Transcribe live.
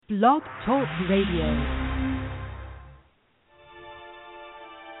Blog Talk Radio.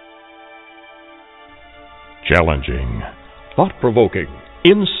 Challenging, thought-provoking,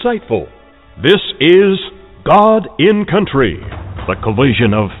 insightful. This is God in Country, the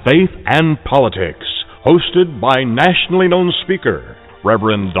collision of faith and politics, hosted by nationally known speaker,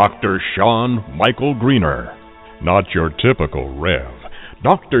 Reverend Dr. Sean Michael Greener. Not your typical Rev.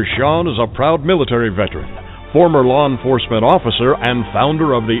 Dr. Sean is a proud military veteran, former law enforcement officer, and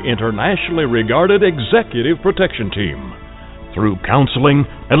founder of the internationally regarded Executive Protection Team. Through counseling,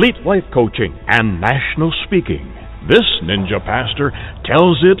 elite life coaching, and national speaking, this ninja pastor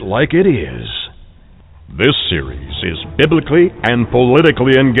tells it like it is. This series is biblically and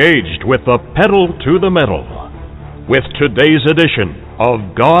politically engaged with the pedal to the metal. With today's edition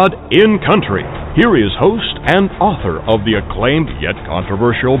of God in Country, here is host and author of the acclaimed yet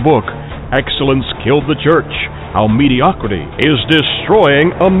controversial book, Excellence Killed the Church: How Mediocrity is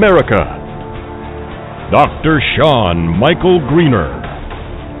Destroying America, Dr. Sean Michael Greener.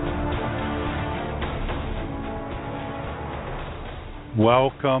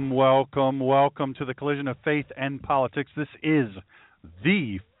 Welcome to the collision of faith and politics. This is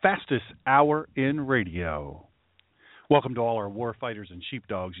the fastest hour in radio. Welcome to all our war fighters and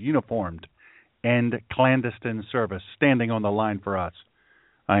sheepdogs, uniformed and clandestine service, standing on the line for us.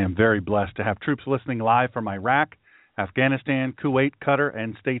 I am very blessed to have troops listening live from Iraq, Afghanistan, Kuwait, Qatar,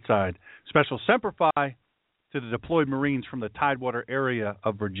 and stateside. Special Semper Fi to the deployed Marines from the Tidewater area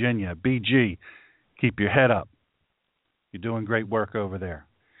of Virginia. BG, keep your head up. You're doing great work over there.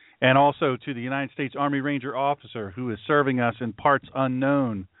 And also to the United States Army Ranger officer who is serving us in parts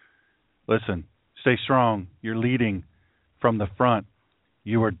unknown. Listen, stay strong. You're leading from the front.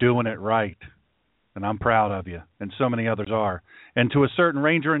 You are doing it right. And I'm proud of you, and so many others are. And to a certain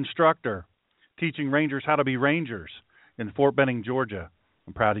Ranger instructor teaching Rangers how to be Rangers in Fort Benning, Georgia,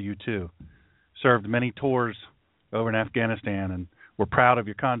 I'm proud of you too. Served many tours over in Afghanistan, and we're proud of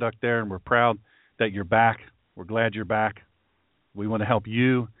your conduct there, and we're proud that you're back. We're glad you're back. We want to help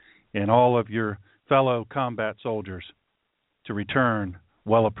you and all of your fellow combat soldiers to return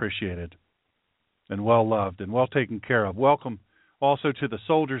well appreciated and well loved and well taken care of. Welcome also to the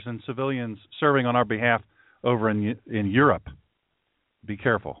soldiers and civilians serving on our behalf over in Europe. Be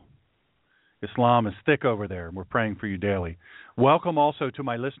careful. Islam is thick over there, and we're praying for you daily. Welcome also to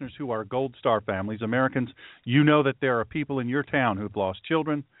my listeners who are Gold Star families. Americans, you know that there are people in your town who've lost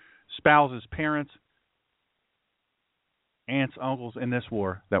children, spouses, parents, aunts, uncles in this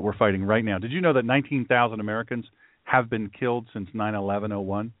war that we're fighting right now. Did you know that 19,000 Americans have been killed since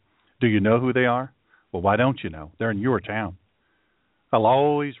 9/11/01? Do you know who they are? Well, why don't you know? They're in your town. I'll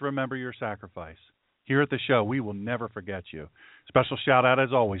always remember your sacrifice. Here at the show, we will never forget you. Special shout out,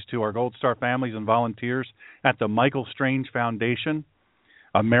 as always, to our Gold Star families and volunteers at the Michael Strange Foundation,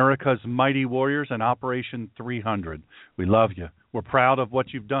 America's Mighty Warriors, and Operation 300. We love you. We're proud of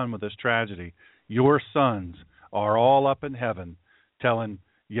what you've done with this tragedy. Your sons are all up in heaven telling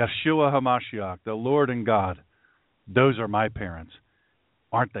Yeshua HaMashiach, the Lord and God, those are my parents.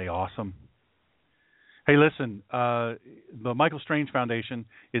 Aren't they awesome? Hey, listen, the Michael Strange Foundation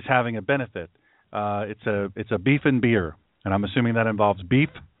is having a benefit. It's a beef and beer, and I'm assuming that involves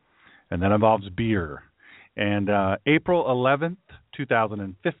beef, and that involves beer. And April 11th,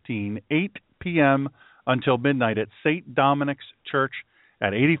 2015, 8 p.m. until midnight at St. Dominic's Church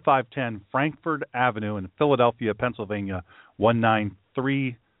at 8510 Frankford Avenue in Philadelphia, Pennsylvania,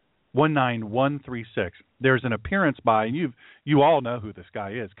 19136. There's an appearance by, and you all know who this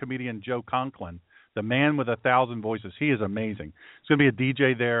guy is, comedian Joe Conklin, the man with 1,000 voices. He is amazing. There's going to be a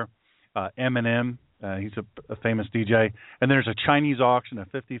DJ there, Eminem. He's a famous DJ. And there's a Chinese auction, a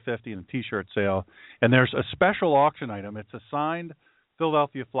 50-50, and a T-shirt sale. And there's a special auction item. It's a signed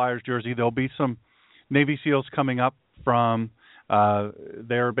Philadelphia Flyers jersey. There'll be some Navy SEALs coming up from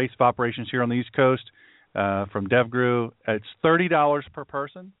their base of operations here on the East Coast, from DevGru. It's $30 per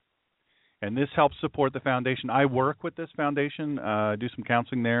person. And this helps support the foundation. I work with this foundation, do some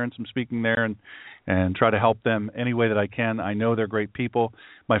counseling there and some speaking there, and try to help them any way that I can. I know they're great people.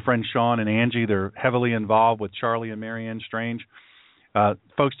 My friend Sean and Angie, they're heavily involved with Charlie and Marianne Strange.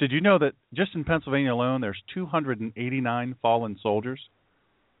 Folks, did you know that just in Pennsylvania alone, there's 289 fallen soldiers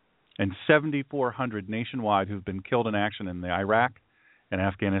and 7,400 nationwide who've been killed in action in the Iraq and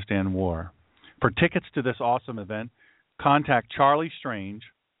Afghanistan war? For tickets to this awesome event, contact Charlie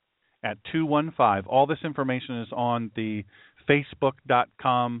Strange at 215. All this information is on the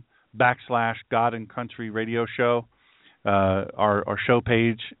facebook.com/God and Country radio show, our show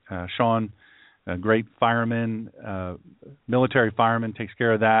page. Sean, a great fireman, military fireman, takes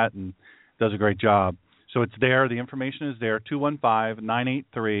care of that and does a great job. So it's there. The information is there,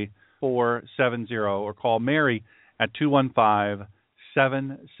 215-983-4470, or call Mary at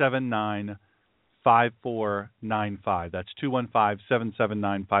 215-779-5495. That's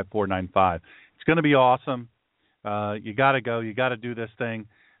 215-779-5495. It's going to be awesome. You got to go. You got to do this thing.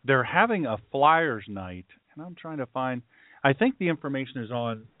 They're having a Flyers night, and I'm trying to find. I think the information is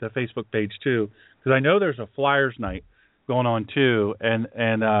on the Facebook page too, because I know there's a Flyers night going on too, and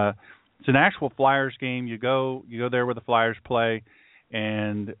it's an actual Flyers game. You go there where the Flyers play,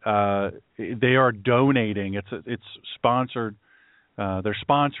 and they are donating. It's sponsored. They're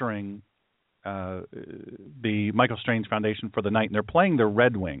sponsoring the Michael Strange Foundation for the night, and they're playing the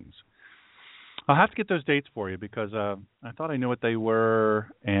Red Wings. I'll have to get those dates for you because I thought I knew what they were,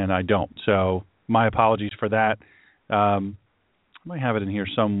 and I don't. So my apologies for that. I might have it in here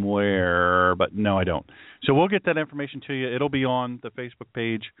somewhere, but no, I don't. So we'll get that information to you. It'll be on the Facebook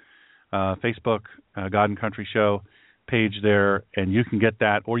page, Facebook God and Country Show page there, and you can get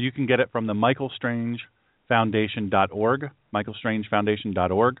that, or you can get it from the michaelstrangefoundation.org,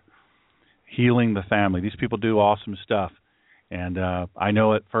 michaelstrangefoundation.org, Healing the Family. These people do awesome stuff, and I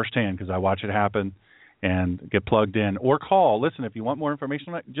know it firsthand because I watch it happen and get plugged in. Or call. Listen, if you want more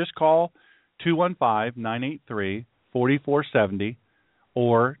information on it, just call 215-983-4470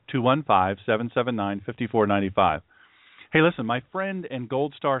 or 215-779-5495. Hey, listen, my friend and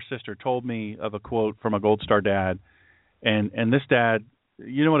Gold Star sister told me of a quote from a Gold Star dad, and this dad,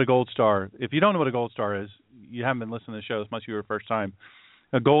 you know what a Gold Star, if you don't know what a Gold Star is, you haven't been listening to the show as much as you were first time.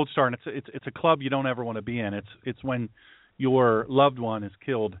 A Gold Star, and it's a club you don't ever want to be in. It's when your loved one is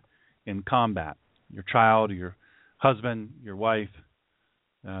killed in combat, your child, your husband, your wife,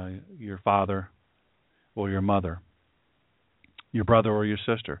 your father, or your mother, your brother or your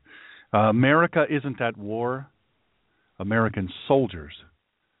sister. America isn't at war. American soldiers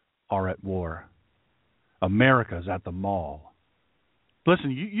are at war. America's at the mall. Listen,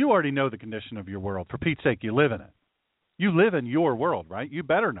 you already know the condition of your world. For Pete's sake, you live in it. You live in your world, right? You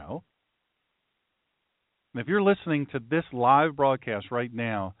better know. And if you're listening to this live broadcast right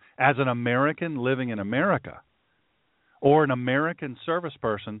now as an American living in America, or an American service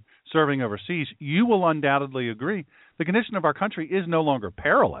person serving overseas, you will undoubtedly agree the condition of our country is no longer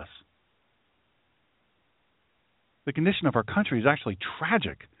perilous. The condition of our country is actually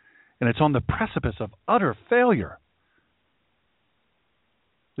tragic, and it's on the precipice of utter failure.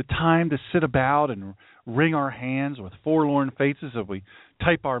 The time to sit about and wring our hands with forlorn faces as we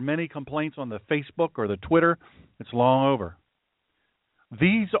type our many complaints on the Facebook or the Twitter, it's long over.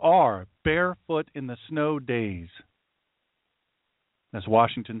 These are barefoot in the snow days. As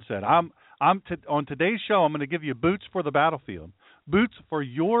Washington said, on today's show, I'm going to give you boots for the battlefield, boots for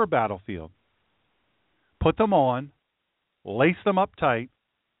your battlefield. Put them on, lace them up tight,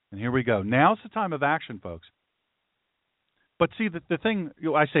 and here we go. Now's the time of action, folks. But see, the thing,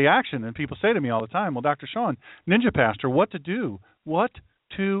 I say action, and people say to me all the time, well, Dr. Sean, Ninja Pastor, what to do? What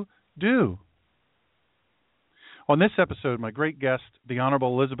to do? On this episode, my great guest, the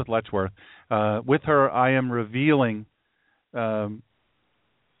Honorable Elizabeth Letchworth, with her I am revealing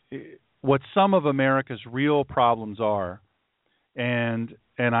what some of America's real problems are. And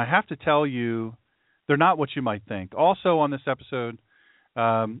I have to tell you, they're not what you might think. Also on this episode,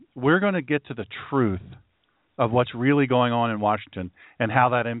 we're going to get to the truth of what's really going on in Washington and how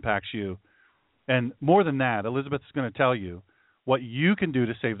that impacts you. And more than that, Elizabeth is going to tell you what you can do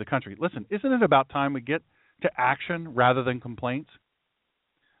to save the country. Listen, isn't it about time we get to action rather than complaints?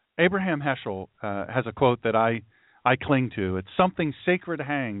 Abraham Heschel has a quote that I cling to. It's something sacred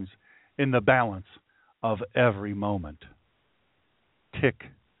hangs in the balance of every moment. Tick,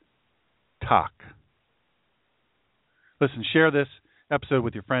 tock. Listen, share this episode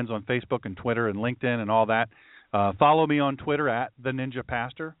with your friends on Facebook and Twitter and LinkedIn and all that. Follow me on Twitter at The Ninja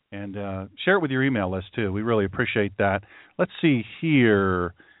Pastor, and share it with your email list, too. We really appreciate that. Let's see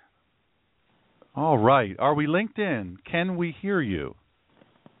here. All right. Are we linked in? Can we hear you?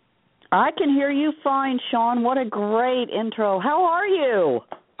 I can hear you fine, Sean. What a great intro. How are you?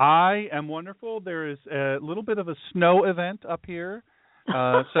 I am wonderful. There is a little bit of a snow event up here.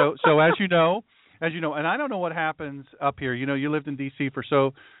 So as you know, and I don't know what happens up here. You know, you lived in D.C. for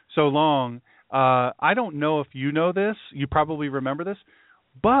so long. I don't know if you know this. You probably remember this.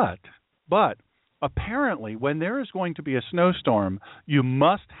 But apparently when there is going to be a snowstorm, you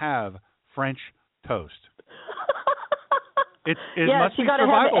must have French toast. It yes, must you be got to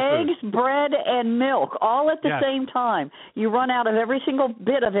have eggs, food. bread, and milk all at the same time. You run out of every single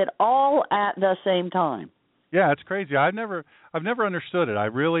bit of it all at the same time. Yeah, it's crazy. I've never understood it. I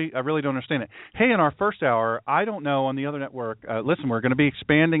really don't understand it. Hey, in our first hour, I don't know on the other network. Listen, we're going to be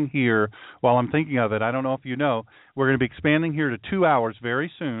expanding here. While I'm thinking of it, I don't know if you know, we're going to be expanding here to 2 hours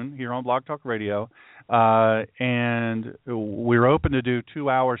very soon here on Blog Talk Radio, and we're open to do 2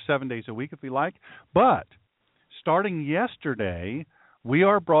 hours 7 days a week if we like. But starting yesterday, we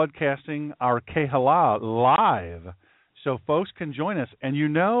are broadcasting our Kehala live. So folks can join us. And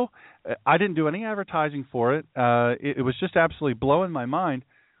I didn't do any advertising for it. It was just absolutely blowing my mind.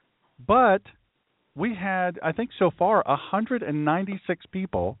 But we had, I think so far, 196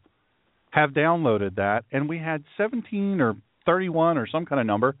 people have downloaded that. And we had 17 or 31 or some kind of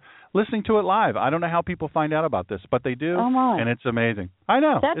number listening to it live. I don't know how people find out about this, but they do. Oh, my. And it's amazing. I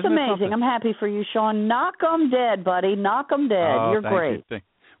know. That's amazing. I'm happy for you, Sean. Knock 'em dead, buddy. Knock 'em dead. You're great.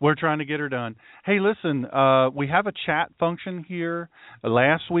 We're trying to get her done. Hey, listen, we have a chat function here.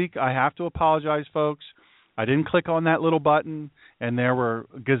 Last week, I have to apologize, folks. I didn't click on that little button, and there were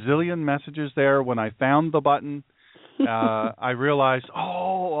gazillion messages there. When I found the button, I realized,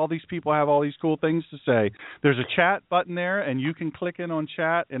 all these people have all these cool things to say. There's a chat button there, and you can click in on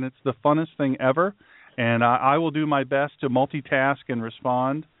chat, and it's the funnest thing ever. And I will do my best to multitask and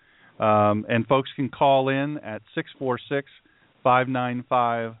respond. And folks can call in at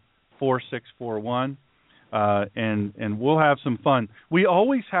 646-595-4641, and we'll have some fun. We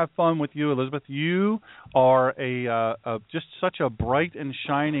always have fun with you, Elizabeth. You are just such a bright and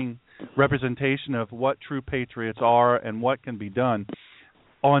shining representation of what true patriots are and what can be done.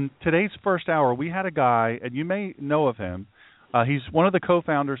 On today's first hour, we had a guy, and you may know of him. He's one of the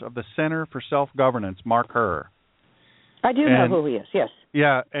co-founders of the Center for Self-Governance, Mark Herr. I do know who he is, yes.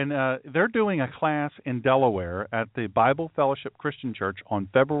 Yeah, and they're doing a class in Delaware at the Bible Fellowship Christian Church on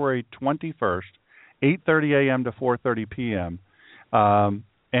February 21st, 8:30 a.m. to 4:30 p.m.,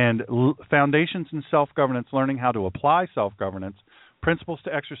 and Foundations in Self-Governance, learning how to apply self-governance, principles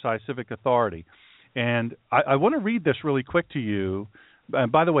to exercise civic authority. And I want to read this really quick to you.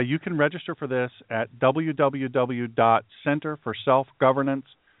 And by the way, you can register for this at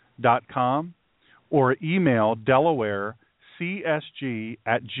www.centerforselfgovernance.com or email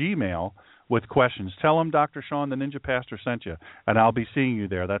DelawareCSG@gmail with questions. Tell them Dr. Sean, the Ninja Pastor, sent you, and I'll be seeing you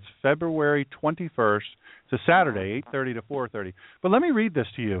there. That's February 21st. It's a Saturday, 8:30 to 4:30. But let me read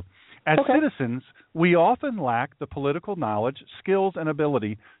this to you. As citizens, we often lack the political knowledge, skills, and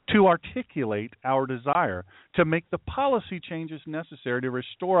ability to articulate our desire to make the policy changes necessary to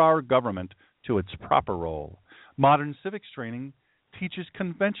restore our government to its proper role. Modern civics training teaches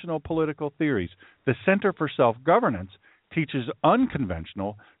conventional political theories. The Center for Self-Governance teaches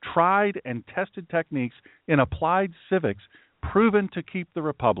unconventional, tried and tested techniques in applied civics proven to keep the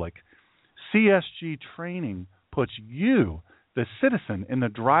republic. CSG training puts you, the citizen, in the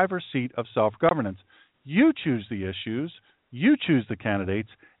driver's seat of self-governance. You choose the issues, you choose the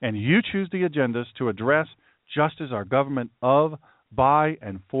candidates, and you choose the agendas to address, just as our government of, by,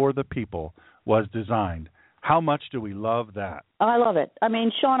 and for the people was designed. How much do we love that? I love it. I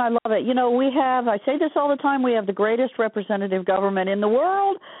mean, Sean, I love it. You know, I say this all the time, we have the greatest representative government in the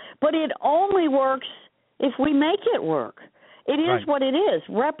world, but it only works if we make it work. It is what it is,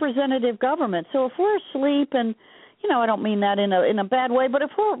 representative government. So if we're asleep and, I don't mean that in a bad way, but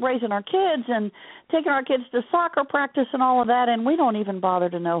if we're raising our kids and taking our kids to soccer practice and all of that, and we don't even bother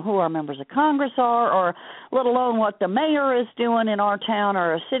to know who our members of Congress are, or let alone what the mayor is doing in our town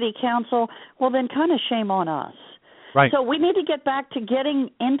or a city council, well, then kind of shame on us. Right. So we need to get back to getting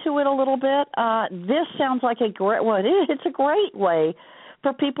into it a little bit. This sounds like it's a great way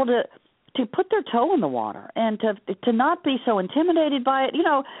for people to put their toe in the water and to not be so intimidated by it.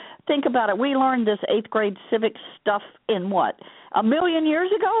 Think about it. We learned this 8th grade civics stuff in what? A million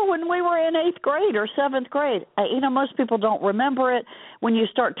years ago when we were in 8th grade or 7th grade. Most people don't remember it. When you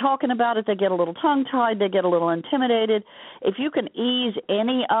start talking about it, they get a little tongue-tied. They get a little intimidated. If you can ease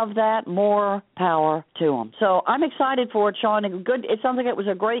any of that, more power to them. So I'm excited for it, Sean. It sounds like it was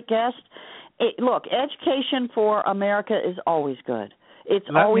a great guest. Look, education for America is always good. It's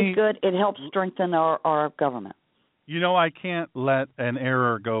always good. It helps strengthen our government. I can't let an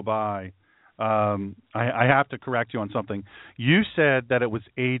error go by. I have to correct you on something. You said that it was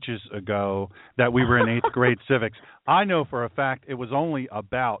ages ago that we were in 8th grade civics. I know for a fact it was only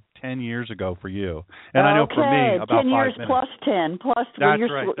about 10 years ago for you. And I know for me about 10 years 5 minutes. plus 10. Plus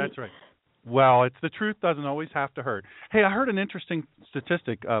That's right. Well, the truth doesn't always have to hurt. Hey, I heard an interesting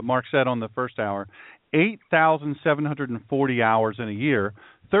statistic Mark said on the first hour. 8,740 hours in a year,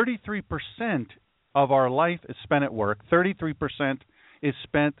 33% of our life is spent at work, 33% is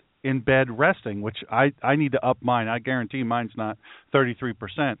spent in bed resting, which I need to up mine. I guarantee mine's not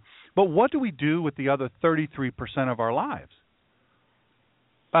 33%. But what do we do with the other 33% of our lives?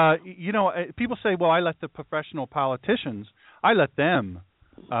 People say, well, I let the professional politicians, I let them,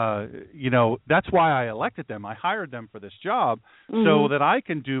 that's why I elected them. I hired them for this job so that I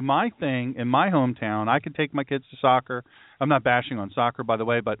can do my thing in my hometown. I can take my kids to soccer. I'm not bashing on soccer, by the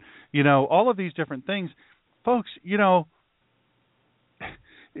way, but, all of these different things. Folks,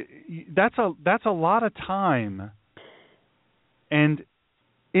 that's a lot of time. And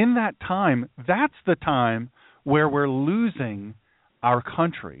in that time, that's the time where we're losing our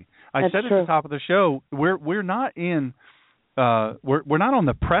country. I said at the top of the show, we're not in we're not on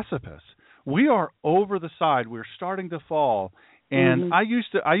the precipice. We are over the side. We're starting to fall. And I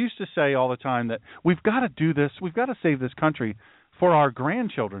used to say all the time that we've got to do this. We've got to save this country for our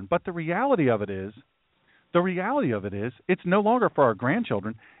grandchildren. But the reality of it is, it's no longer for our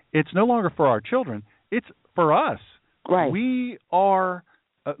grandchildren. It's no longer for our children. It's for us. Right. We are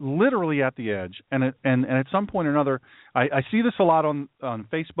literally at the edge, and at some point or another, I see this a lot on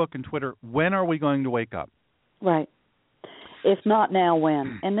Facebook and Twitter. When are we going to wake up? Right. If not now,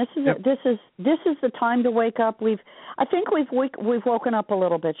 when? And this is the time to wake up. I think we've woken up a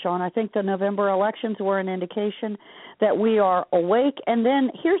little bit, Sean. I think the November elections were an indication that we are awake. And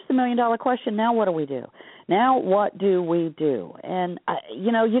then here's the $1 million question: now what do we do? Now what do we do? And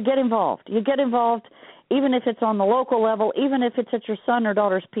you get involved. You get involved. Even if it's on the local level, even if it's at your son or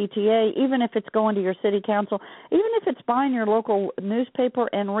daughter's PTA, even if it's going to your city council, even if it's buying your local newspaper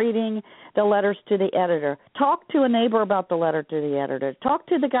and reading the letters to the editor. Talk to a neighbor about the letter to the editor. Talk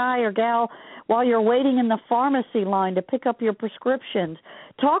to the guy or gal while you're waiting in the pharmacy line to pick up your prescriptions.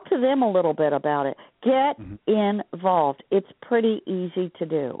 Talk to them a little bit about it. Get involved. It's pretty easy to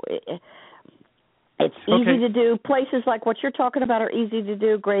do. It's easy to do. Places like what you're talking about are easy to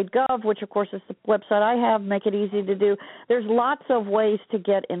do. GradeGov, which, of course, is the website I have, make it easy to do. There's lots of ways to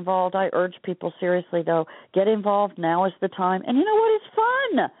get involved. I urge people seriously, though, get involved. Now is the time. And you know what? It's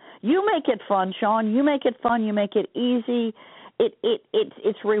fun. You make it fun, Sean. You make it fun. You make it easy.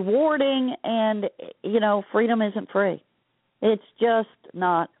 It's rewarding. And, freedom isn't free. It's just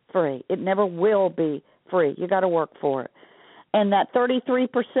not free. It never will be free. You got to work for it. And that 33%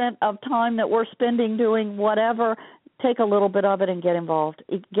 of time that we're spending doing whatever, take a little bit of it and get involved.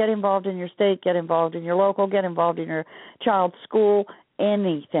 Get involved in your state, get involved in your local, get involved in your child's school,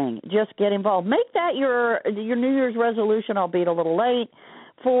 anything. Just get involved. Make that your New Year's resolution, albeit a little late,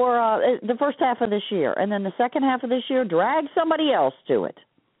 for the first half of this year. And then the second half of this year, drag somebody else to it.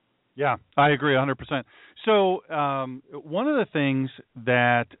 Yeah, I agree 100%. So one of the things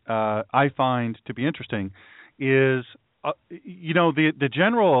that I find to be interesting is the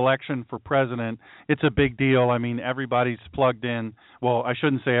general election for president, it's a big deal. I mean, everybody's plugged in. Well, I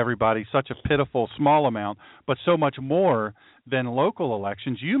shouldn't say everybody, such a pitiful small amount, but so much more than local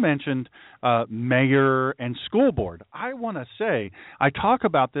elections. You mentioned mayor and school board. I want to say, I talk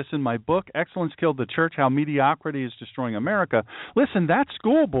about this in my book, Excellence Killed the Church, How Mediocrity is Destroying America. Listen, that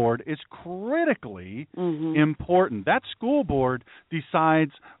school board is critically important. That school board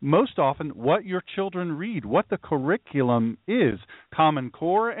decides most often what your children read, what the curriculum is. Common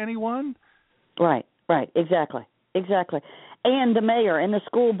Core, anyone? Right, exactly. And the mayor and the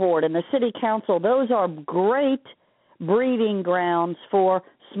school board and the city council, those are great breeding grounds for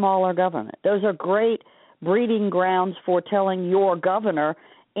smaller government. Those are great breeding grounds for telling your governor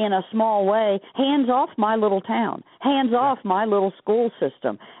in a small way, hands off my little town, hands off my little school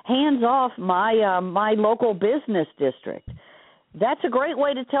system, hands off my local business district. That's a great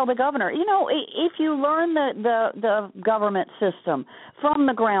way to tell the governor. If you learn the government system from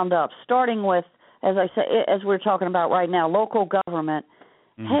the ground up, starting with, as we're talking about right now, local government,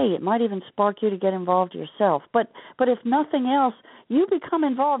 hey, it might even spark you to get involved yourself. But if nothing else, you become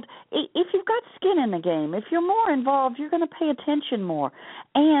involved. If you've got skin in the game, if you're more involved, you're going to pay attention more.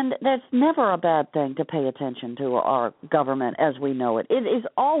 And that's never a bad thing to pay attention to our government as we know it. It is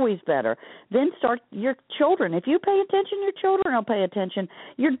always better. Then start your children. If you pay attention, your children will pay attention.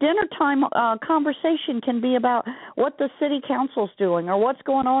 Your dinner time conversation can be about what the city council's doing or what's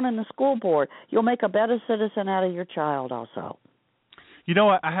going on in the school board. You'll make a better citizen out of your child also.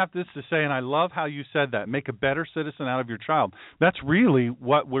 I have this to say, and I love how you said that, make a better citizen out of your child. That's really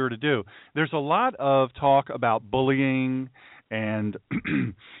what we're to do. There's a lot of talk about bullying and,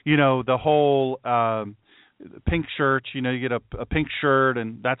 the whole pink shirts. You get a pink shirt,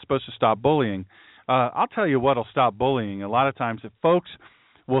 and that's supposed to stop bullying. I'll tell you what will stop bullying. A lot of times if folks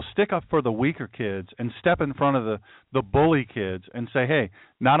will stick up for the weaker kids and step in front of the bully kids and say, hey,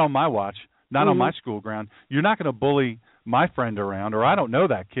 not on my watch, not on my school ground. You're not going to bully my friend around, or I don't know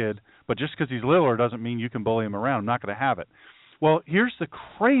that kid, but just because he's littler doesn't mean you can bully him around. I'm not going to have it. Well, here's the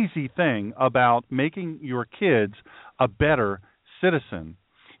crazy thing about making your kids a better citizen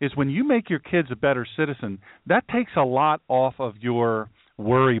is when you make your kids a better citizen, that takes a lot off of your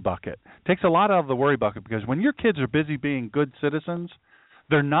worry bucket. It takes a lot out of the worry bucket because when your kids are busy being good citizens,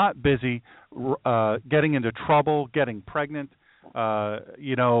 they're not busy getting into trouble, getting pregnant,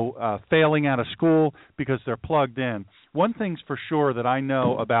 failing out of school because they're plugged in. One thing's for sure that I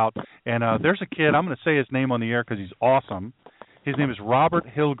know about, and there's a kid, I'm going to say his name on the air because he's awesome. His name is Robert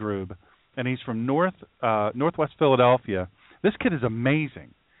Hillgrube, and he's from Northwest Philadelphia. This kid is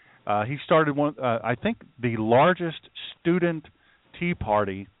amazing. He started I think the largest student tea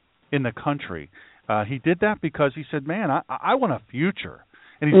party in the country. He did that because he said, "Man, I want a future."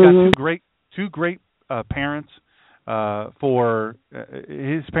 And he's got two great parents.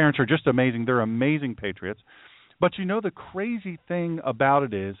 His parents are just amazing. They're amazing patriots. But the crazy thing about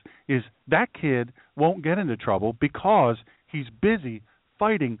it is that kid won't get into trouble because he's busy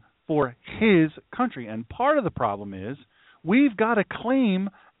fighting for his country. And part of the problem is we've got to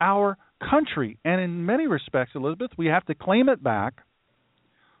claim our country. And in many respects, Elizabeth, we have to claim it back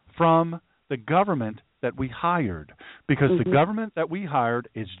from the government that we hired because the government that we hired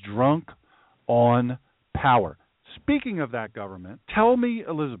is drunk on power. Speaking of that government, tell me,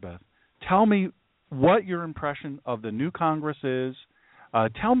 Elizabeth, what your impression of the new Congress is.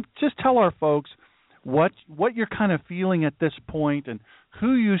 Tell our folks what you're kind of feeling at this point and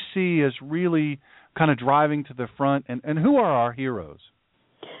who you see as really kind of driving to the front and who are our heroes.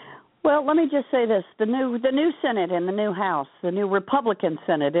 Well, let me just say this. The new Senate and the new House, the new Republican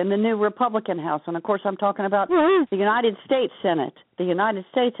Senate and the new Republican House, and, of course, I'm talking about the United States Senate, the United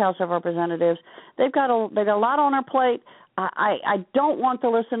States House of Representatives. They've got a lot on their plate. I don't want the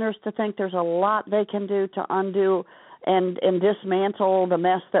listeners to think there's a lot they can do to undo and dismantle the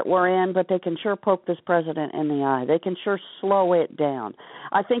mess that we're in, but they can sure poke this president in the eye. They can sure slow it down.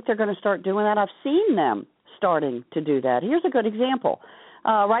 I think they're going to start doing that. I've seen them starting to do that. Here's a good example.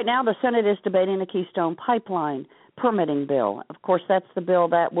 Right now, the Senate is debating the Keystone Pipeline permitting bill. Of course, that's the bill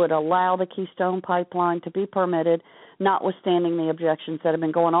that would allow the Keystone Pipeline to be permitted, notwithstanding the objections that have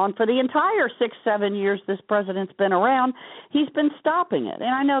been going on for the entire 6-7 years this president's been around. He's been stopping it.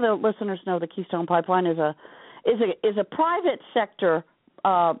 And I know the listeners know the Keystone Pipeline is a private sector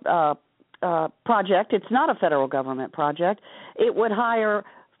project. It's not a federal government project. It would hire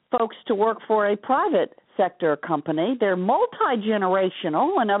folks to work for a private sector company. They're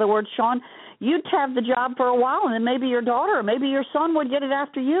multi-generational. In other words, Sean, you'd have the job for a while, and then maybe your daughter or maybe your son would get it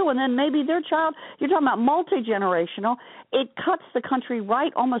after you, and then maybe their child. You're talking about multi-generational. It cuts the country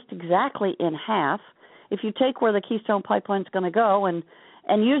right almost exactly in half if you take where the Keystone Pipeline's going to go and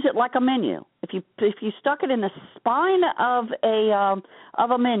use it like a menu. If you stuck it in the spine of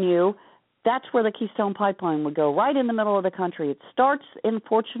a menu, that's where the Keystone Pipeline would go, right in the middle of the country. It starts,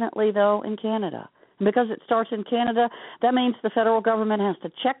 unfortunately, though, in Canada. And because it starts in Canada, that means the federal government has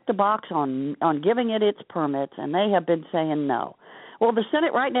to check the box on giving it its permits, and they have been saying no. Well, the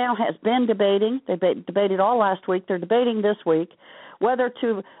Senate right now has been debating. They debated all last week. They're debating this week whether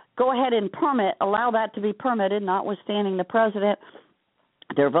to go ahead and allow that to be permitted, notwithstanding the president.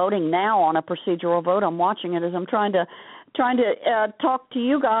 They're voting now on a procedural vote. I'm watching it as I'm trying to talk to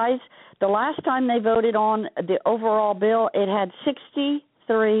you guys. The last time they voted on the overall bill, it had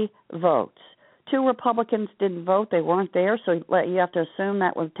 63 votes. 2 Republicans didn't vote. They weren't there, so you have to assume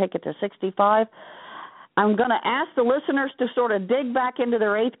that would take it to 65. I'm going to ask the listeners to sort of dig back into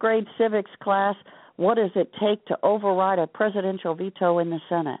their 8th grade civics class. What does it take to override a presidential veto in the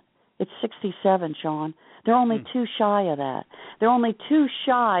Senate? It's 67, Sean. They're only 2 shy of that. They're only 2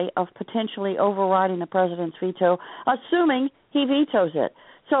 shy of potentially overriding the president's veto, assuming he vetoes it.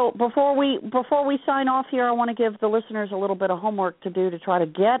 So before we sign off here, I want to give the listeners a little bit of homework to do to try to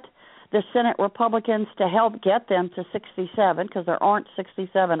get the Senate Republicans to help get them to 67, because there aren't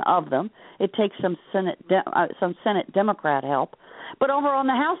 67 of them. It takes some Senate Democrat help. But over on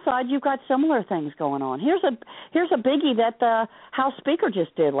the House side, you've got similar things going on. Here's a biggie that the House Speaker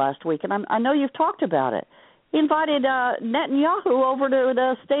just did last week, and I know you've talked about it. He invited Netanyahu over to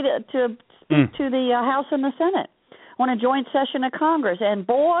the state to speak to the House and the Senate on a joint session of Congress. And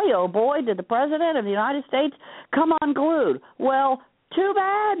boy, oh boy, did the President of the United States come unglued. Well, too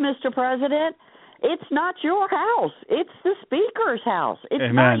bad, Mr. President. It's not your house. It's the Speaker's house.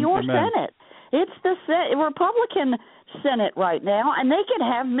 It's not your Senate. It's the Republican Senate right now, and they can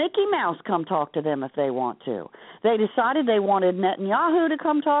have Mickey Mouse come talk to them if they want to. They decided they wanted Netanyahu to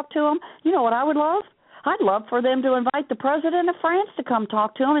come talk to them. You know what I would love? I'd love for them to invite the president of France to come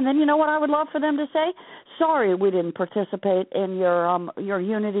talk to them, and then you know what I would love for them to say? Sorry we didn't participate in your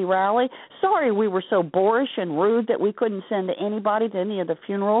unity rally. Sorry we were so boorish and rude that we couldn't send anybody to any of the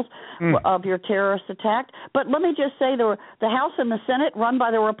funerals of your terrorist attack. But let me just say the House and the Senate run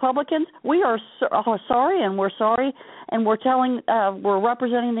by the Republicans, we are sorry, and we're sorry, and we're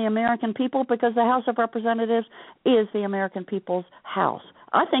representing the American people because the House of Representatives is the American people's house.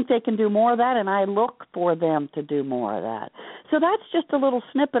 I think they can do more of that, and I look for them to do more of that. So that's just a little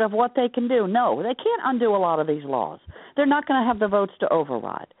snippet of what they can do. No, they can't undo a lot of these laws. They're not going to have the votes to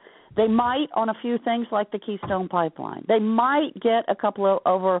override. They might on a few things like the Keystone Pipeline. They might get a couple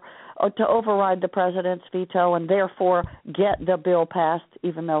of to override the president's veto and therefore get the bill passed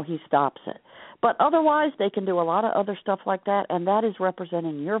even though he stops it. But otherwise, they can do a lot of other stuff like that, and that is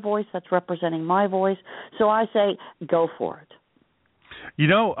representing your voice. That's representing my voice. So I say go for it. You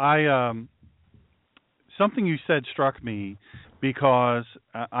know, something you said struck me because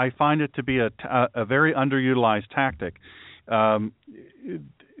I find it to be a very underutilized tactic.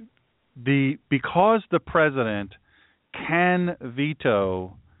 Because the president can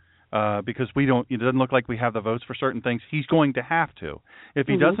veto, because it doesn't look like we have the votes for certain things, he's going to have to if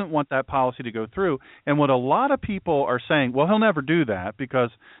he doesn't want that policy to go through. And what a lot of people are saying, well, he'll never do that because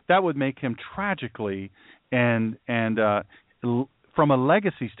that would make him tragically and from a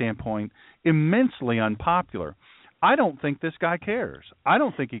legacy standpoint, immensely unpopular. I don't think this guy cares. I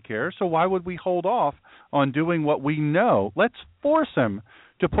don't think he cares, so why would we hold off on doing what we know? Let's force him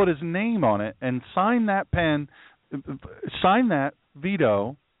to put his name on it and sign that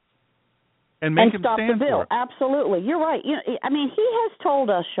veto, and make him stop stand the bill. for it. Absolutely. You're right. He has told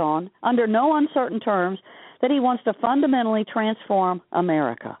us, Sean, under no uncertain terms, that he wants to fundamentally transform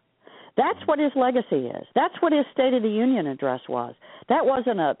America. That's what his legacy is. That's what his State of the Union address was. That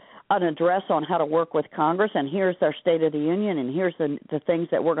wasn't an address on how to work with Congress and here's their State of the Union and here's the things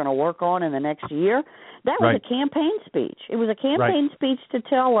that we're going to work on in the next year. That was a campaign speech. It was a campaign speech to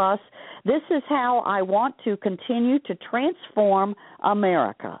tell us this is how I want to continue to transform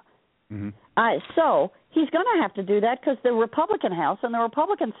America. So he's going to have to do that because the Republican House and the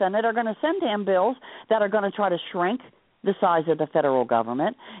Republican Senate are going to send him bills that are going to try to shrink the size of the federal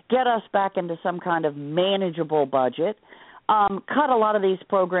government, get us back into some kind of manageable budget, cut a lot of these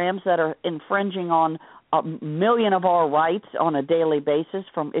programs that are infringing on a million of our rights on a daily basis,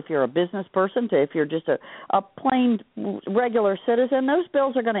 from if you're a business person to if you're just a plain regular citizen. Those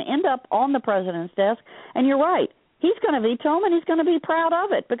bills are going to end up on the president's desk, and you're right. He's going to veto them, and he's going to be proud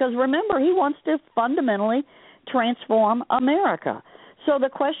of it because, remember, he wants to fundamentally transform America. So the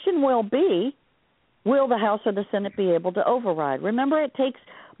question will be, will the House or the Senate be able to override? Remember, it takes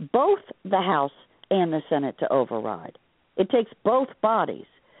both the House and the Senate to override. It takes both bodies.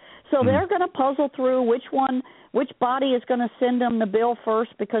 So they're going to puzzle through which body is going to send them the bill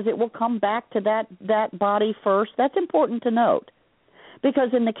first because it will come back to that body first. That's important to note. Because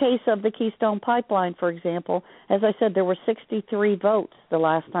in the case of the Keystone Pipeline, for example, as I said, there were 63 votes the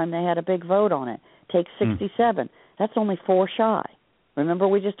last time they had a big vote on it. Take 67. That's only 4 shy. Remember,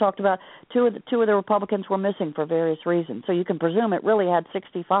 we just talked about two of the Republicans were missing for various reasons. So you can presume it really had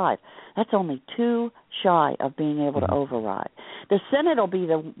 65. That's only 2 shy of being able to override. The Senate will be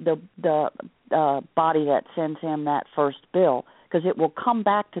the body that sends him that first bill because it will come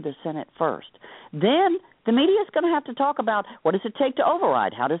back to the Senate first. Then the media is going to have to talk about what does it take to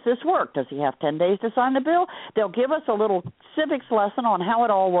override? How does this work? Does he have 10 days to sign the bill? They'll give us a little civics lesson on how it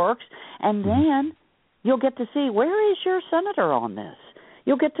all works, and then you'll get to see where is your senator on this.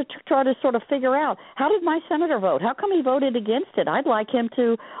 You'll get to try to sort of figure out, how did my senator vote? How come he voted against it? I'd like him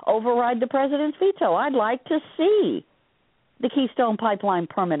to override the president's veto. I'd like to see the Keystone Pipeline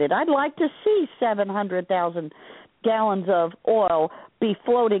permitted. I'd like to see 700,000 gallons of oil be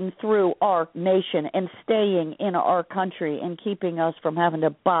floating through our nation and staying in our country and keeping us from having to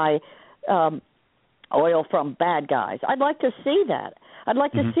buy oil from bad guys. I'd like to see that. I'd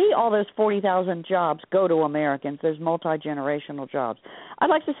like to see all those 40,000 jobs go to Americans, those multi-generational jobs. I'd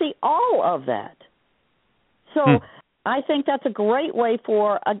like to see all of that. So I think that's a great way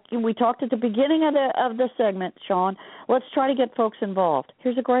for, we talked at the beginning of the segment, Sean, let's try to get folks involved.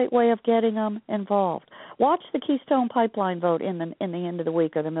 Here's a great way of getting them involved. Watch the Keystone Pipeline vote in the end of the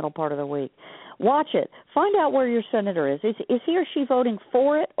week or the middle part of the week. Watch it. Find out where your senator is. Is he or she voting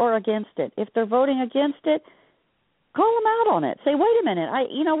for it or against it? If they're voting against it, call them out on it. Say, wait a minute,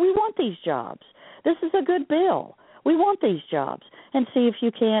 we want these jobs. This is a good bill. We want these jobs. And see if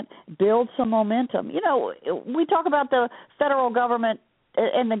you can't build some momentum. We talk about the federal government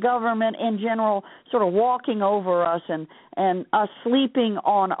and the government in general sort of walking over us and us sleeping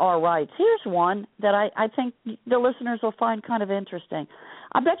on our rights. Here's one that I think the listeners will find kind of interesting.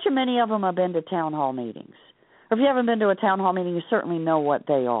 I bet you many of them have been to town hall meetings. Or if you haven't been to a town hall meeting, you certainly know what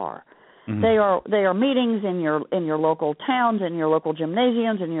they are. Mm-hmm. They are meetings in your local towns, in your local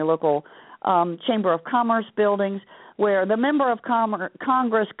gymnasiums, in your local Chamber of Commerce buildings, where the member of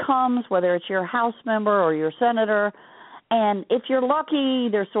Congress comes, whether it's your House member or your senator. And if you're lucky,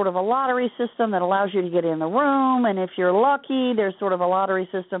 there's sort of a lottery system that allows you to get in the room. And if you're lucky, there's sort of a lottery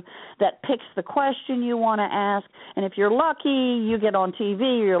system that picks the question you want to ask. And if you're lucky, you get on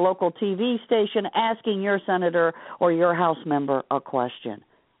TV or your local TV station asking your senator or your House member a question.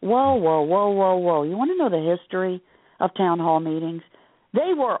 Whoa, whoa, whoa, whoa, whoa. You want to know the history of town hall meetings?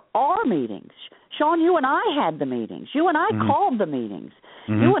 They were our meetings. Sean, you and I had the meetings. You and I called the meetings.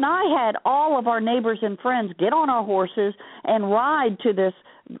 Mm-hmm. You and I had all of our neighbors and friends get on our horses and ride to this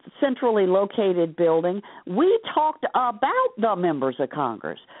centrally located building. We talked about the members of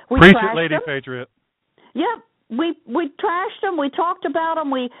Congress. We Preach it, Lady Patriot. Yep. We trashed them. We talked about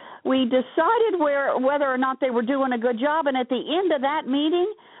them. We decided whether or not they were doing a good job. And at the end of that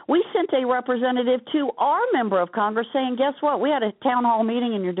meeting, we sent a representative to our member of Congress saying, guess what? We had a town hall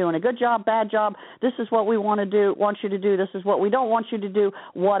meeting and you're doing a good job, bad job. This is what we want you to do. This is what we don't want you to do,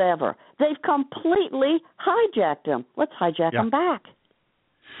 whatever. They've completely hijacked them. Let's hijack them back.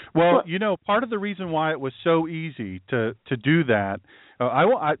 Well, part of the reason why it was so easy to do that,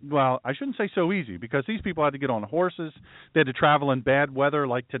 I shouldn't say so easy, because these people had to get on horses. They had to travel in bad weather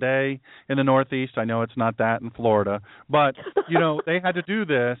like today in the Northeast. I know it's not that in Florida, but they had to do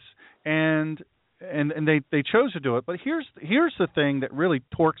this, and they chose to do it. But here's the thing that really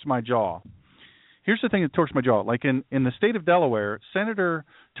torques my jaw. Like in the state of Delaware, Senator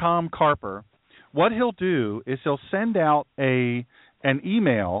Tom Carper, what he'll do is he'll send out an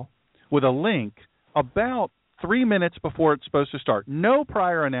email with a link about 3 minutes before it's supposed to start. No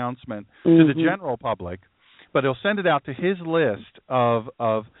prior announcement to the general public, but he'll send it out to his list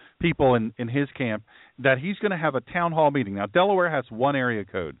of people in his camp that he's going to have a town hall meeting. Now, Delaware has one area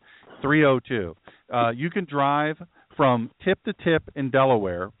code, 302. You can drive from tip to tip in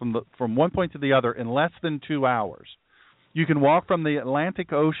Delaware, from one point to the other, in less than 2 hours. You can walk from the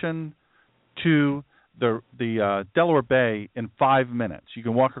Atlantic Ocean to the Delaware Bay in 5 minutes. You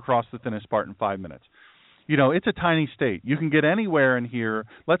can walk across the thinnest part in 5 minutes. It's a tiny state. You can get anywhere in here.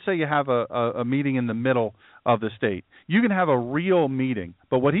 Let's say you have a meeting in the middle of the state. You can have a real meeting.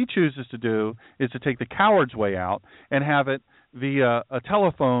 But what he chooses to do is to take the coward's way out and have it via a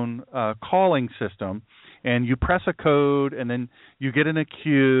telephone calling system. And you press a code, and then you get in a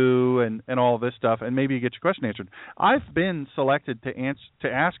queue and all of this stuff, and maybe you get your question answered. I've been selected to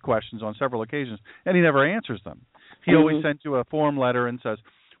ask questions on several occasions, and he never answers them. He always sends you a form letter and says,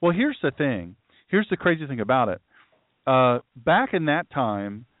 well, here's the thing. Here's the crazy thing about it. Back in that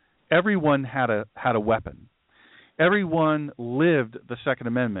time, everyone had a weapon. Everyone lived the Second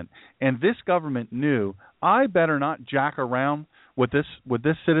Amendment, and this government knew, I better not jack around with this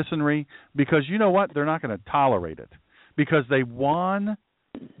citizenry, because you know what? They're not going to tolerate it, because they won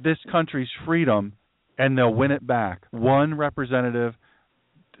this country's freedom, and they'll win it back. One representative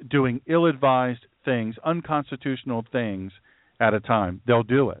doing ill-advised things, unconstitutional things at a time. They'll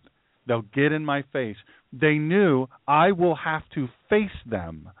do it. They'll get in my face. They knew I will have to face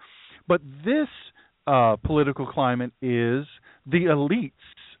them. But this political climate is the elites,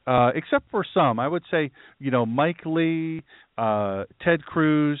 except for some. I would say, Mike Lee, Ted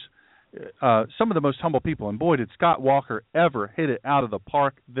Cruz, some of the most humble people. And boy, did Scott Walker ever hit it out of the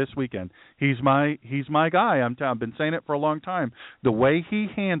park this weekend. He's my guy. I've been saying it for a long time. The way he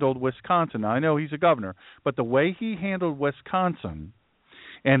handled Wisconsin, now, I know he's a governor, but the way he handled Wisconsin,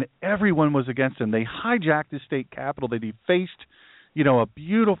 and everyone was against him. They hijacked the state capitol. They defaced, a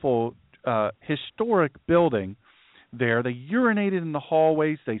beautiful historic building there. They urinated in the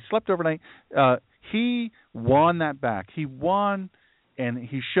hallways. They slept overnight. He won that back. He won, and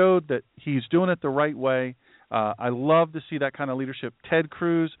he showed that he's doing it the right way. I love to see that kind of leadership. Ted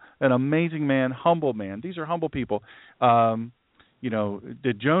Cruz, an amazing man, humble man. These are humble people. Did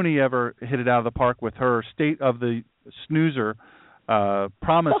Joni ever hit it out of the park with her State of the Snoozer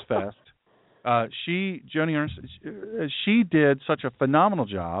Promise Fest? Joni Ernst, she did such a phenomenal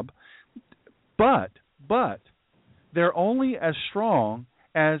job, but they're only as strong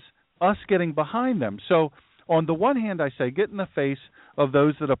as us getting behind them. So on the one hand, I say get in the face of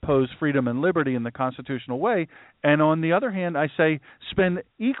those that oppose freedom and liberty in the constitutional way, and on the other hand, I say spend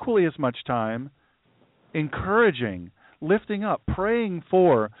equally as much time encouraging, lifting up, praying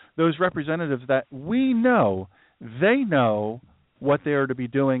for those representatives that we know, they know what they are to be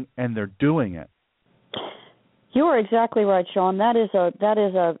doing, and they're doing it. You are exactly right, Sean. That is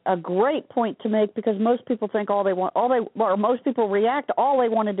a great point to make, because most people think most people react. All they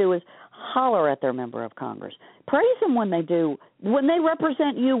want to do is holler at their member of Congress. Praise them when they do, when they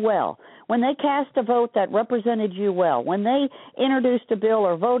represent you well, when they cast a vote that represented you well, when they introduced a bill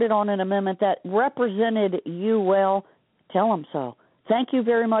or voted on an amendment that represented you well. Tell them so. Thank you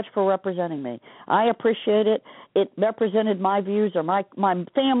very much for representing me. I appreciate it. It represented my views or my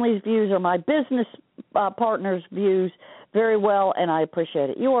family's views or my business partner's views very well, and I appreciate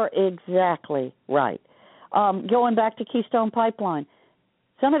it. You are exactly right. Going back to Keystone Pipeline,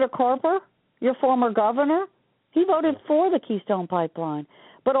 Senator Carper, your former governor, he voted for the Keystone Pipeline,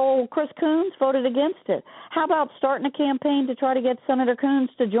 but old Chris Coons voted against it. How about starting a campaign to try to get Senator Coons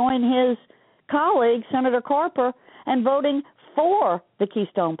to join his colleague, Senator Carper, and voting for the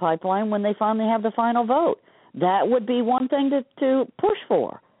Keystone Pipeline when they finally have the final vote? That would be one thing to push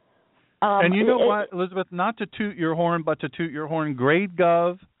for. And you know what, Elizabeth, not to toot your horn, but to toot your horn, Grade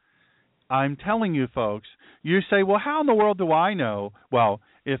Gov, I'm telling you folks, you say, well, how in the world do I know? Well,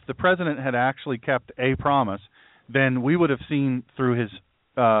 if the president had actually kept a promise, then we would have seen through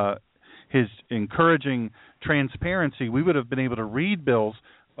his encouraging transparency, we would have been able to read bills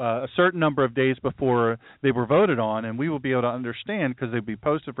a certain number of days before they were voted on, and we will be able to understand, because they'd be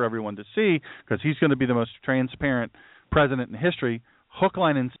posted for everyone to see, because he's going to be the most transparent president in history. Hook,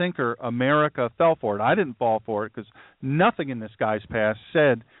 line, and sinker, America fell for it. I didn't fall for it, because nothing in this guy's past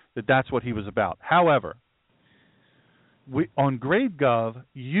said that that's what he was about. However, on Grade Gov,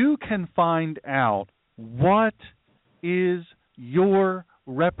 you can find out what is your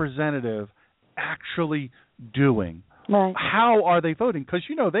representative actually doing. Right. How are they voting? Because,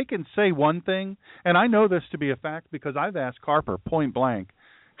 they can say one thing, and I know this to be a fact because I've asked Carper point blank,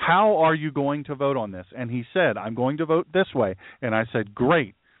 how are you going to vote on this? And he said, I'm going to vote this way. And I said,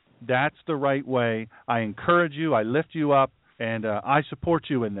 great, that's the right way. I encourage you, I lift you up, and I support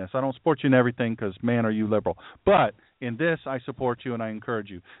you in this. I don't support you in everything because, man, are you liberal. But in this, I support you and I encourage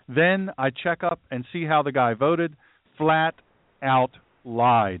you. Then I check up and see how the guy voted. Flat out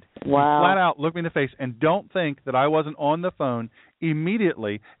lied. Wow. He flat out looked me in the face. And don't think that I wasn't on the phone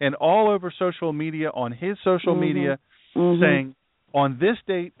immediately and all over social media, on his social media, saying, on this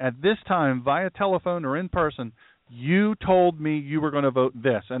date, at this time, via telephone or in person, you told me you were going to vote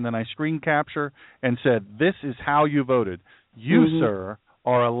this. And then I screen capture and said, this is how you voted. You, sir,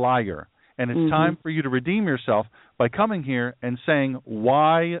 are a liar. And it's time for you to redeem yourself by coming here and saying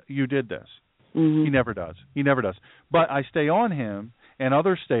why you did this. He never does. He never does. But I stay on him, and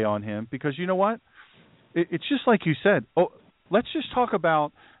others stay on him, because you know what? It's just like you said. Oh, let's just talk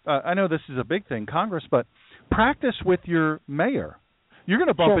about, I know this is a big thing, Congress, but practice with your mayor. You're going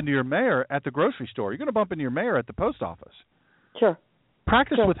to bump into your mayor at the grocery store. You're going to bump into your mayor at the post office. Sure.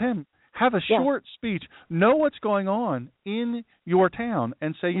 Practice with him. Have a short speech. Know what's going on in your town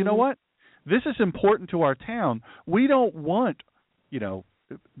and say, you know what? This is important to our town. We don't want,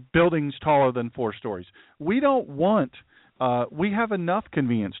 buildings taller than 4 stories. We don't want, we have enough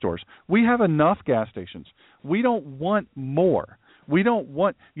convenience stores. We have enough gas stations. We don't want more. We don't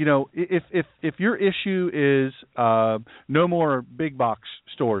want, if your issue is no more big box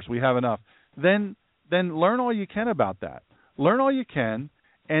stores, we have enough, then learn all you can about that. Learn all you can,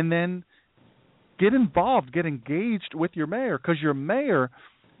 and then get involved, get engaged with your mayor, because your mayor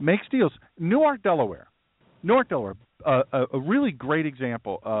makes deals. Newark, Delaware, a really great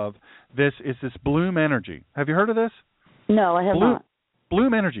example of this is this Bloom Energy. Have you heard of this? No, I have not.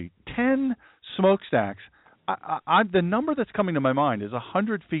 Bloom Energy, 10 smokestacks. The number that's coming to my mind is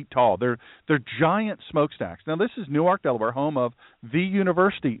 100 feet tall. They're giant smokestacks. Now, this is Newark, Delaware, home of the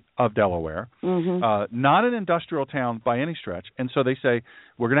University of Delaware, not an industrial town by any stretch. And so they say,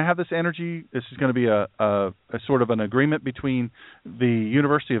 we're going to have this energy. This is going to be a sort of an agreement between the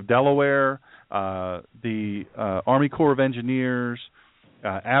University of Delaware, the Army Corps of Engineers,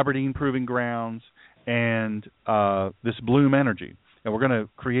 Aberdeen Proving Grounds, and this Bloom Energy. And we're going to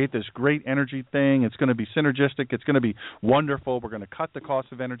create this great energy thing. It's going to be synergistic. It's going to be wonderful. We're going to cut the cost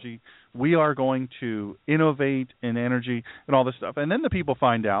of energy. We are going to innovate in energy and all this stuff. And then the people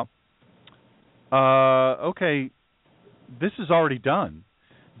find out, okay, this is already done.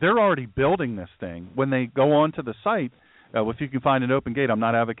 They're already building this thing. When they go onto the site, if you can find an open gate, I'm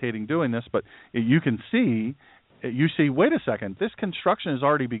not advocating doing this, but you see, wait a second, this construction has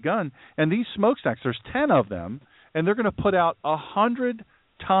already begun. And these smokestacks, there's 10 of them, and they're going to put out 100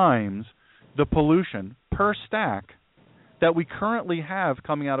 times the pollution per stack that we currently have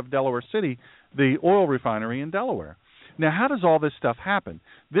coming out of Delaware City, the oil refinery in Delaware. Now, how does all this stuff happen?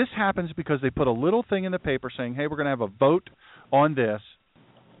 This happens because they put a little thing in the paper saying, hey, we're going to have a vote on this,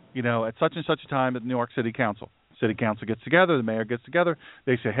 at such and such a time at the New York City Council. City Council gets together, the mayor gets together,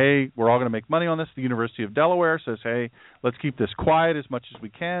 they say, hey, we're all going to make money on this. The University of Delaware says, hey, let's keep this quiet as much as we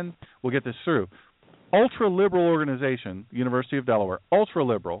can. We'll get this through. Ultra-liberal organization, University of Delaware,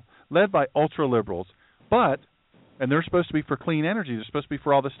 ultra-liberal, led by ultra-liberals, and they're supposed to be for clean energy, they're supposed to be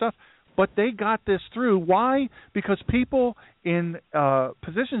for all this stuff, but they got this through. Why? Because people in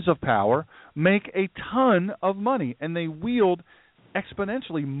positions of power make a ton of money, and they wield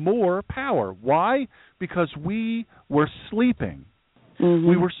exponentially more power. Why? Because we were sleeping. Mm-hmm.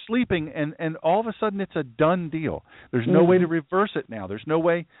 We were sleeping, and all of a sudden it's a done deal. There's no way to reverse it now. There's no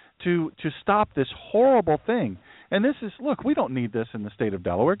way to stop this horrible thing. And this is, look, we don't need this in the state of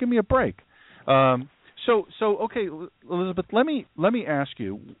Delaware. Give me a break. So okay, Elizabeth, let me ask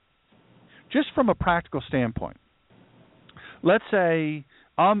you, just from a practical standpoint. Let's say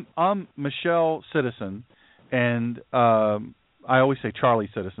I'm Michelle Citizen, and I always say Charlie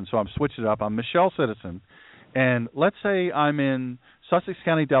Citizen, so I'm switching it up. I'm Michelle Citizen, and let's say I'm in Sussex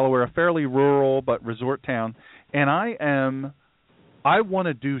County, Delaware, a fairly rural but resort town, and I want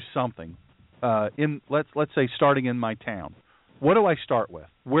to do something let's say starting in my town. What do I start with?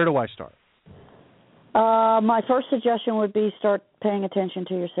 Where do I start? My first suggestion would be start paying attention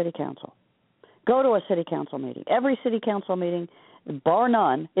to your city council. Go to a city council meeting. Every city council meeting, bar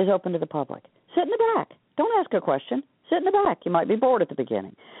none, is open to the public. Sit in the back. Don't ask a question. Sit in the back. You might be bored at the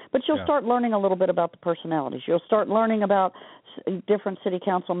beginning. But you'll start learning a little bit about the personalities. You'll start learning about different city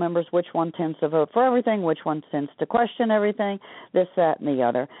council members, which one tends to vote for everything, which one tends to question everything, this, that, and the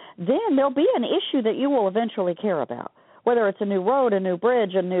other. Then there'll be an issue that you will eventually care about, whether it's a new road, a new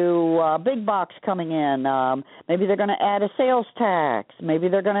bridge, a new big box coming in. Maybe they're going to add a sales tax. Maybe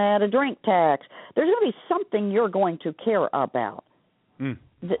they're going to add a drink tax. There's going to be something you're going to care about. And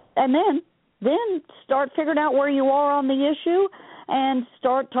then start figuring out where you are on the issue and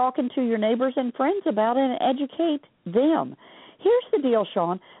start talking to your neighbors and friends about it and educate them. Here's the deal,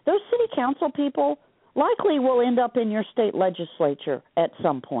 Sean. Those city council people likely will end up in your state legislature at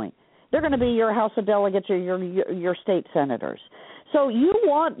some point. They're going to be your House of Delegates or your state senators. So you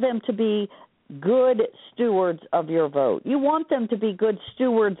want them to be good stewards of your vote. You want them to be good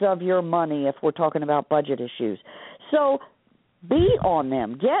stewards of your money if we're talking about budget issues. So be on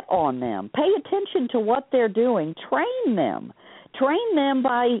them, get on them, pay attention to what they're doing, train them. Train them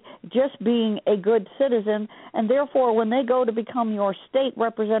by just being a good citizen, and therefore when they go to become your state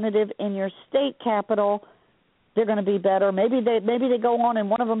representative in your state capital, they're going to be better. Maybe they go on and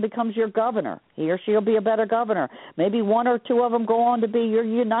one of them becomes your governor. He or she will be a better governor. Maybe one or two of them go on to be your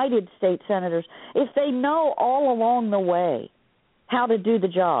United States senators. If they know all along the way how to do the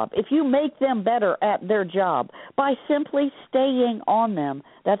job, if you make them better at their job by simply staying on them,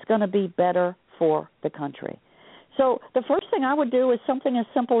 that's going to be better for the country. So the first thing I would do is something as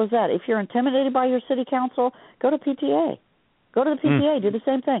simple as that. If you're intimidated by your city council, go to PTA. Go to the PTA, do the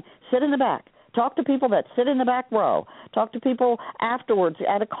same thing. Sit in the back. Talk to people that sit in the back row. Talk to people afterwards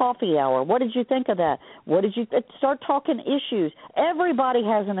at a coffee hour. What did you think of that? What did you start talking issues? Everybody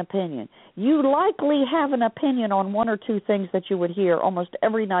has an opinion. You likely have an opinion on one or two things that you would hear almost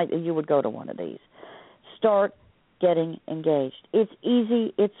every night that you would go to one of these. Start getting engaged. It's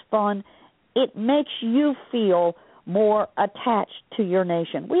easy. It's fun. It makes you feel more attached to your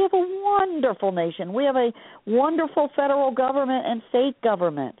nation. We have a wonderful nation. We have a wonderful federal government and state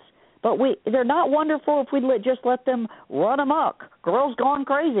governments. But they're not wonderful if we just let them run amok. Girls gone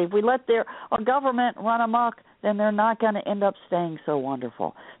crazy. If we let our government run amok, then they're not going to end up staying so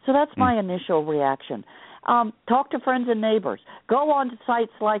wonderful. So that's my initial reaction. Talk to friends and neighbors. Go on to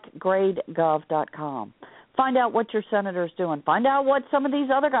sites like gradegov.com. Find out what your senator's doing. Find out what some of these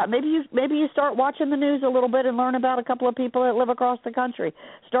other guys. Maybe you start watching the news a little bit and learn about a couple of people that live across the country.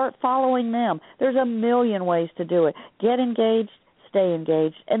 Start following them. There's a million ways to do it. Get engaged. Stay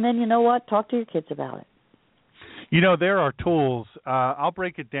engaged, and then you know what? Talk to your kids about it. There are tools. I'll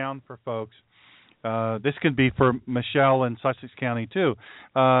break it down for folks. This can be for Michelle in Sussex County too.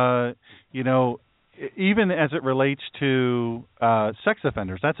 Even as it relates to sex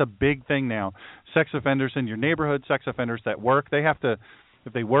offenders, that's a big thing now. Sex offenders in your neighborhood, sex offenders that work, they have to,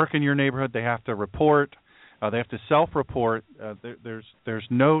 if they work in your neighborhood, they have to report. They have to self-report. There's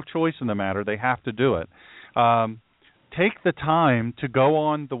no choice in the matter. They have to do it. Take the time to go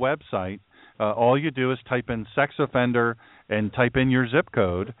on the website. All you do is type in sex offender and type in your zip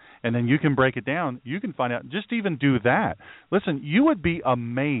code, and then you can break it down. You can find out. Just even do that. Listen, you would be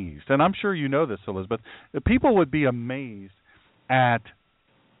amazed, and I'm sure you know this, Elizabeth. People would be amazed at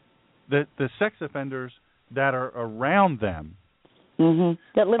the sex offenders that are around them.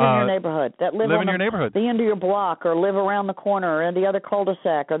 That live in your neighborhood, that live in your neighborhood, the end of your block, or live around the corner, or the other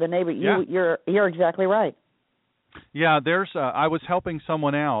cul-de-sac, or the neighbor. You're exactly right. Yeah, I was helping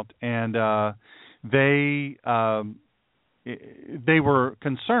someone out, and they were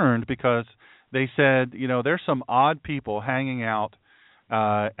concerned because they said, there's some odd people hanging out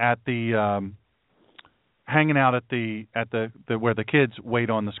at the where the kids wait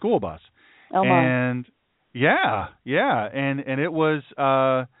on the school bus. Oh my. And and it was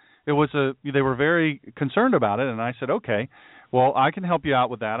they were very concerned about it, and I said, okay, well, I can help you out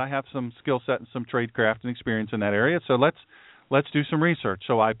with that. I have some skill set and some tradecraft and experience in that area, so let's do some research.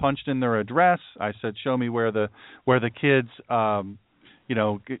 So I punched in their address. I said, show me where the kids catch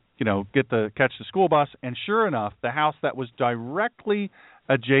the school bus, and sure enough, the house that was directly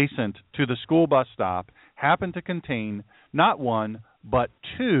adjacent to the school bus stop happened to contain not one but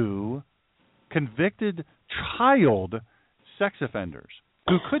two convicted child sex offenders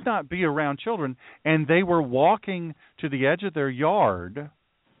who could not be around children, and they were walking to the edge of their yard,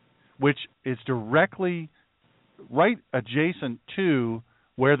 which is directly right adjacent to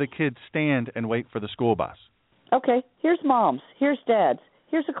where the kids stand and wait for the school bus. Okay, here's moms, here's dads.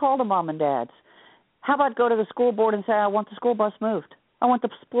 Here's a call to mom and dads. How about go to the school board and say, I want the school bus moved. I want the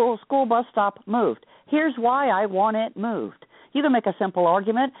school bus stop moved. Here's why I want it moved. You can make a simple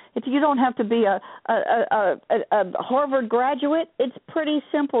argument. You don't have to be a Harvard graduate. It's pretty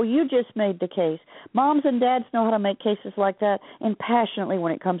simple. You just made the case. Moms and dads know how to make cases like that, and passionately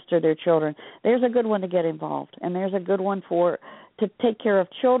when it comes to their children. There's a good one to get involved, and there's a good one to take care of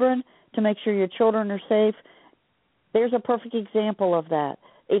children, to make sure your children are safe. There's a perfect example of that.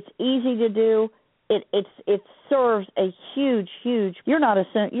 It's easy to do. It serves a huge. You're not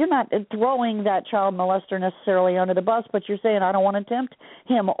throwing that child molester necessarily under the bus, but you're saying I don't want to tempt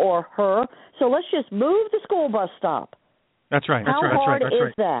him or her. So let's just move the school bus stop. That's right. How hard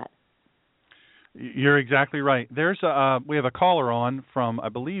is that? You're exactly right. We have a caller on from, I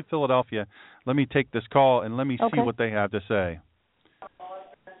believe, Philadelphia. Let me take this call and let me see what they have to say.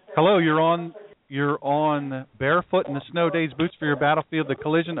 Hello, you're on Barefoot in the Snow Days, Boots for Your Battlefield, the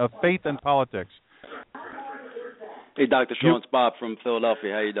collision of faith and politics. Hey, Dr. Sean, it's Bob from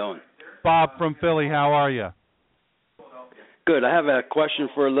Philadelphia. How you doing? Bob from Philly, how are you? Good. I have a question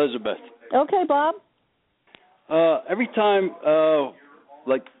for Elizabeth. Okay, Bob. Every time,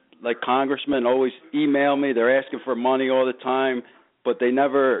 like congressmen always email me, they're asking for money all the time, but they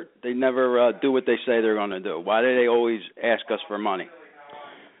never do what they say they're going to do. Why do they always ask us for money?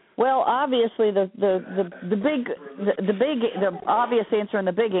 Well, obviously, the obvious answer and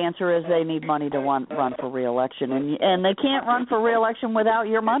the big answer is they need money to run for re-election, and they can't run for re-election without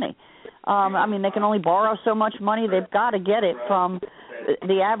your money. They can only borrow so much money. They've got to get it from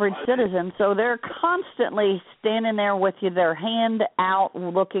the average citizen, so they're constantly standing there with you, their hand out,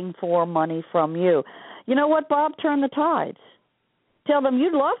 looking for money from you. You know what, Bob? Turn the tides. Tell them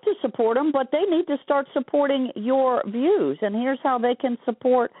you'd love to support them, but they need to start supporting your views. And here's how they can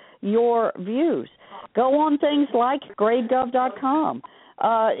support your views. Go on things like gradegov.com.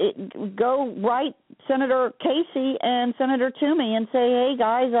 Go write Senator Casey and Senator Toomey and say, hey,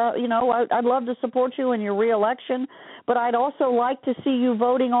 guys, I'd love to support you in your re-election, but I'd also like to see you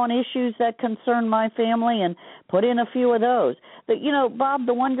voting on issues that concern my family, and put in a few of those. But, Bob,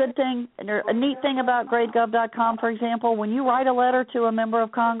 the one good thing, a neat thing about gradegov.com, for example, when you write a letter to a member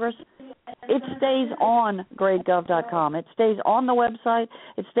of Congress, it stays on gradegov.com. It stays on the website.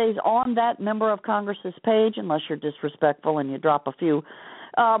 It stays on that member of Congress's page, unless you're disrespectful and you drop a few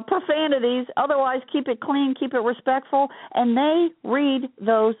profanities. Otherwise, keep it clean, keep it respectful, and they read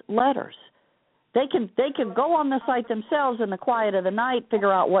those letters. They can go on the site themselves in the quiet of the night,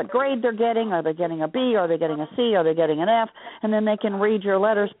 figure out what grade they're getting. Are they getting a B? Are they getting a C? Are they getting an F? And then they can read your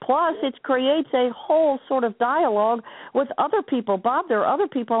letters. Plus, it creates a whole sort of dialogue with other people. Bob, there are other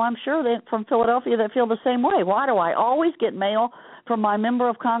people, I'm sure, from Philadelphia that feel the same way. Why do I always get mail from my member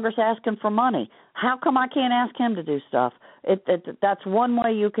of Congress asking for money? How come I can't ask him to do stuff? That's one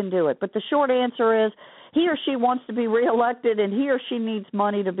way you can do it. But the short answer is, he or she wants to be reelected, and he or she needs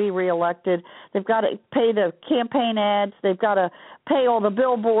money to be reelected. They've got to pay the campaign ads. They've got to pay all the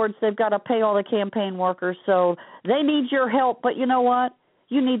billboards. They've got to pay all the campaign workers. So they need your help. But you know what?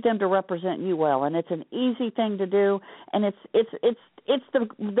 You need them to represent you well, and it's an easy thing to do. And it's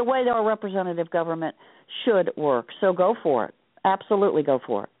the way that our representative government should work. So go for it. Absolutely go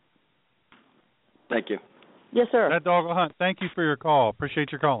for it. Thank you. Yes, sir. That dog will hunt. Thank you for your call.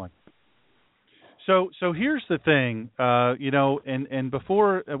 Appreciate your calling. So here's the thing, and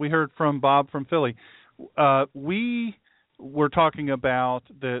before we heard from Bob from Philly, we we're talking about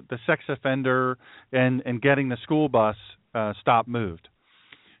the sex offender and getting the school bus stop moved.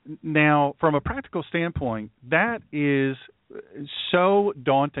 Now, from a practical standpoint, that is so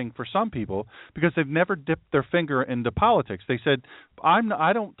daunting for some people because they've never dipped their finger into politics. They said,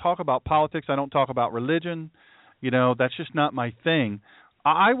 I don't talk about politics. I don't talk about religion. That's just not my thing.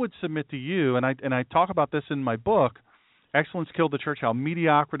 I would submit to you, and I talk about this in my book, Excellence Killed the Church, How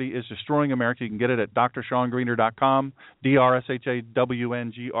Mediocrity is Destroying America. You can get it at DrSeanGreener.com,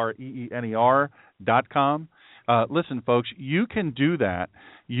 DrShawnGreener.com. Listen, folks, you can do that.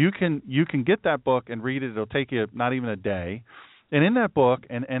 You can get that book and read it. It'll take you not even a day. And in that book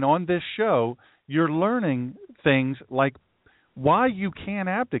and on this show, you're learning things like why you can't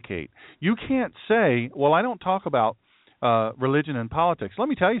abdicate. You can't say, well, I don't talk about religion and politics. Let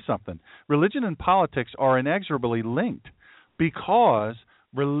me tell you something. Religion and politics are inexorably linked because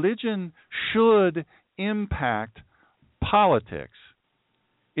religion should impact politics.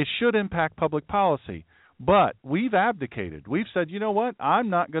 It should impact public policy. But we've abdicated. We've said, you know what?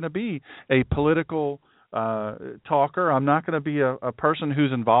 I'm not going to be a political talker. I'm not going to be a person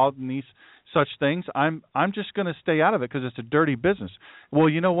who's involved in these such things. I'm just going to stay out of it because it's a dirty business. Well,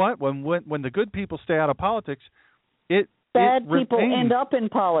 you know what? When the good people stay out of politics, bad people end up in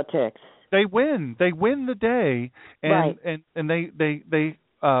politics. They win. They win the day, and right. and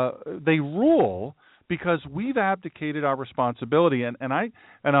they rule. Because we've abdicated our responsibility, and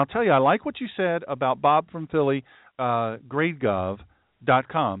I'll tell you, I like what you said about Bob from Philly,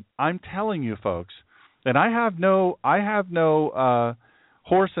 GradeGov.com. I'm telling you, folks, and I have no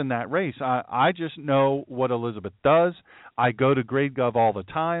horse in that race. I just know what Elizabeth does. I go to GradeGov all the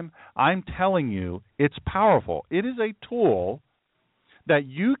time. I'm telling you, it's powerful. It is a tool that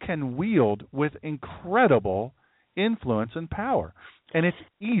you can wield with incredible influence and power, and it's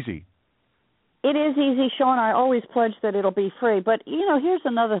easy. It is easy, Sean. I always pledge that it'll be free. But, here's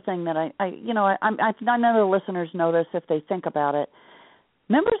another thing that I know the listeners know this if they think about it.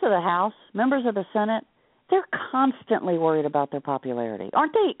 Members of the House, members of the Senate, they're constantly worried about their popularity.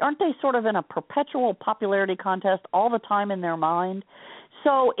 Aren't they sort of in a perpetual popularity contest all the time in their mind?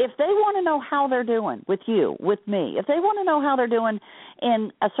 So if they want to know how they're doing with you, with me, if they want to know how they're doing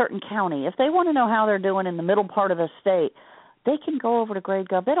in a certain county, if they want to know how they're doing in the middle part of the state, they can go over to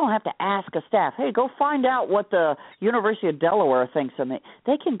GradeGov. They don't have to ask a staff, hey, go find out what the University of Delaware thinks of me.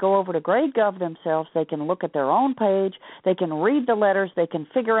 They can go over to GradeGov themselves. They can look at their own page. They can read the letters. They can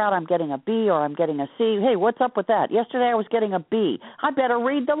figure out I'm getting a B or I'm getting a C. Hey, what's up with that? Yesterday I was getting a B. I better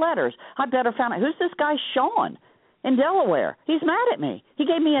read the letters. I better find out. Who's this guy Sean in Delaware? He's mad at me. He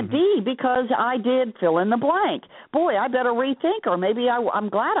gave me a D because I did fill in the blank. Boy, I better rethink, or maybe I'm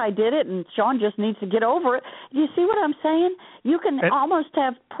glad I did it, and Sean just needs to get over it. You see what I'm saying? You can almost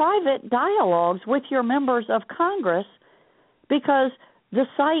have private dialogues with your members of Congress because the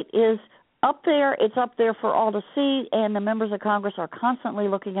site is up there. It's up there for all to see, and the members of Congress are constantly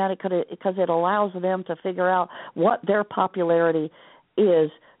looking at it because it allows them to figure out what their popularity is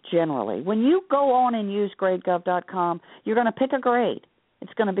generally. When you go on and use GradeGov.com, you're going to pick a grade.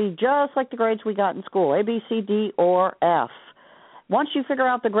 It's going to be just like the grades we got in school, A, B, C, D, or F. Once you figure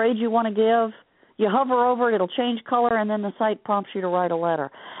out the grade you want to give, you hover over it, it'll change color, and then the site prompts you to write a letter.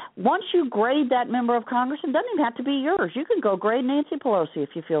 Once you grade that member of Congress, it doesn't even have to be yours. You can go grade Nancy Pelosi if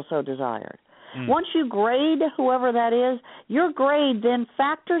you feel so desired. Once you grade whoever that is, your grade then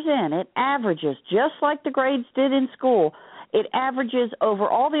factors in. It averages, just like the grades did in school. It averages over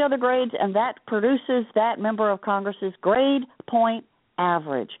all the other grades, and that produces that member of Congress's grade point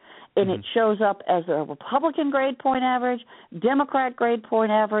average. And it shows up as a Republican grade point average, Democrat grade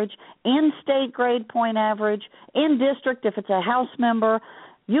point average, in-state grade point average, in district if it's a House member.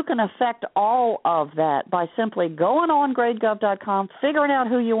 You can affect all of that by simply going on GradeGov.com, figuring out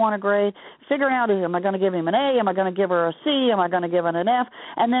who you want to grade, figuring out, am I going to give him an A, am I going to give her a C, am I going to give it an F,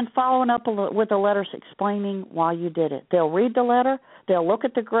 and then following up with the letters explaining why you did it. They'll read the letter, they'll look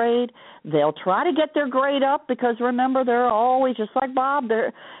at the grade, they'll try to get their grade up because, remember, they're always, just like Bob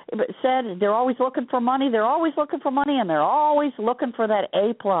said, they're always looking for money, and they're always looking for that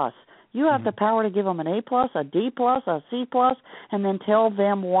A+. You have the power to give them an A+, a D+, a C+, and then tell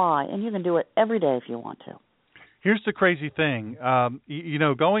them why. And you can do it every day if you want to. Here's the crazy thing.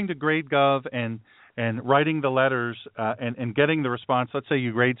 Going to GradeGov and writing the letters and getting the response. Let's say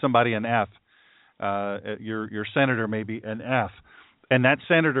you grade somebody an F, your senator maybe an F, and that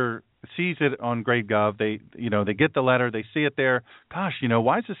senator sees it on GradeGov. They get the letter, they see it there. Gosh,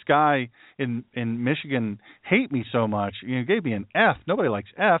 why does this guy in Michigan hate me so much? He gave me an F. Nobody likes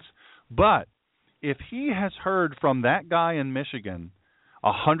Fs. But if he has heard from that guy in Michigan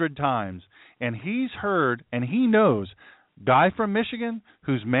 100 times, and he's heard and he knows Guy from Michigan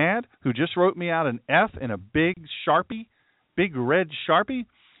who's mad, who just wrote me out an F in a big Sharpie, big red Sharpie,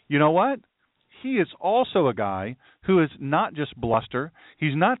 you know what? He is also a guy who is not just bluster.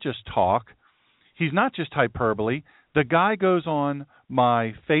 He's not just talk. He's not just hyperbole. The guy goes on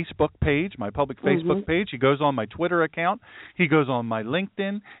my Facebook page, my public Facebook page. He goes on my Twitter account. He goes on my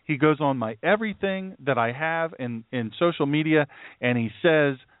LinkedIn. He goes on my everything that I have in social media, and he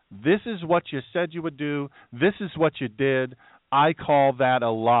says, this is what you said you would do. This is what you did. I call that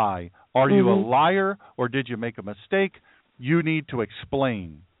a lie. Are you a liar, or did you make a mistake? You need to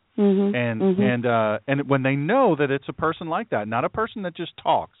explain. And when they know that it's a person like that, not a person that just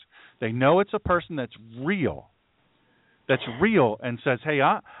talks, they know it's a person that's real and says, hey,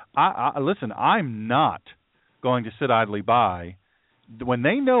 I listen, I'm not going to sit idly by. When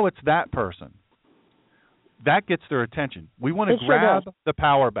they know it's that person, that gets their attention. We want to grab the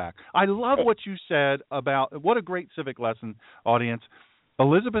power back. I love what you said about what a great civic lesson, audience.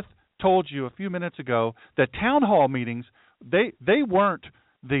 Elizabeth told you a few minutes ago that town hall meetings, they weren't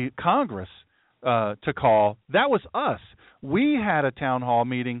the Congress to call. That was us. We had a town hall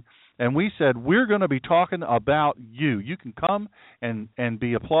meeting, and we said, we're going to be talking about you. You can come and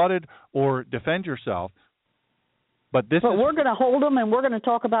be applauded or defend yourself. But we're going to hold them, and we're going to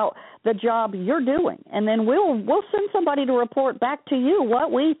talk about the job you're doing. And then we'll send somebody to report back to you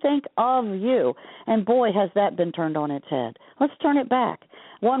what we think of you. And, boy, has that been turned on its head. Let's turn it back.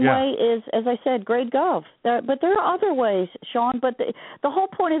 One way is, as I said, grade gov. But there are other ways, Sean. But the whole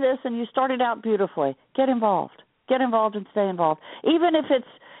point of this, and you started out beautifully, get involved. Get involved and stay involved. Even if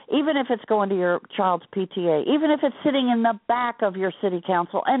it's going to your child's PTA, even if it's sitting in the back of your city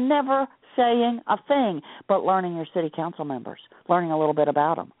council and never saying a thing, but learning your city council members, learning a little bit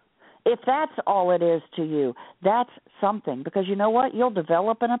about them. If that's all it is to you, that's something, because you know what? You'll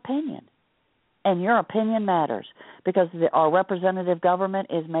develop an opinion, and your opinion matters, because our representative government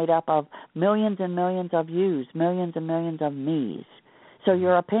is made up of millions and millions of yous, millions and millions of me's. So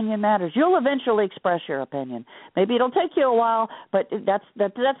your opinion matters. You'll eventually express your opinion. Maybe it'll take you a while, but that's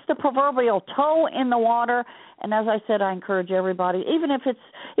the proverbial toe in the water. And as I said, I encourage everybody, even if it's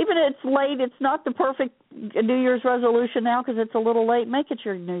late, it's not the perfect New Year's resolution now because it's a little late. Make it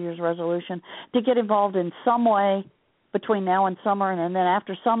your New Year's resolution to get involved in some way between now and summer, and then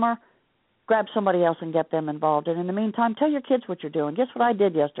after summer, grab somebody else and get them involved. And in the meantime, tell your kids what you're doing. Guess what I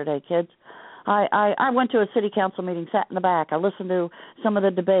did yesterday, kids? I went to a city council meeting, sat in the back. I listened to some of the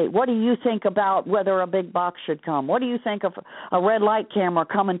debate. What do you think about whether a big box should come? What do you think of a red light camera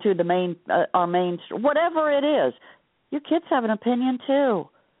coming to our main street? Whatever it is, your kids have an opinion too.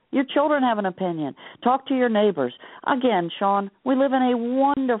 Your children have an opinion. Talk to your neighbors. Again, Sean, we live in a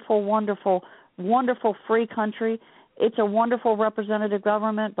wonderful, wonderful, wonderful free country. It's a wonderful representative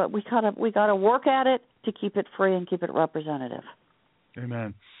government, but we gotta work at it to keep it free and keep it representative.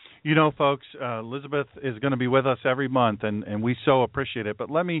 Amen. You know, folks, Elizabeth is going to be with us every month, and we so appreciate it. But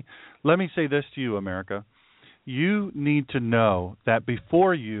let me say this to you, America. You need to know that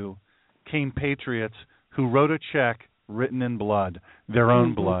before you came patriots who wrote a check written in blood, their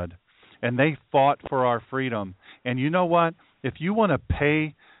own blood, and they fought for our freedom. And you know what? If you want to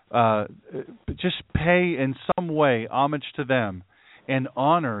pay, just pay in some way homage to them and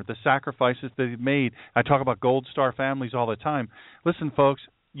honor the sacrifices they've made. I talk about Gold Star families all the time. Listen, folks.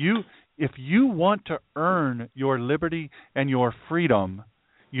 If you want to earn your liberty and your freedom,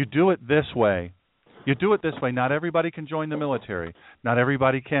 you do it this way. You do it this way. Not everybody can join the military. Not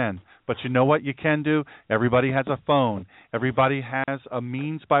everybody can. But you know what you can do? Everybody has a phone. Everybody has a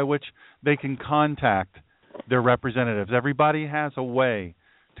means by which they can contact their representatives. Everybody has a way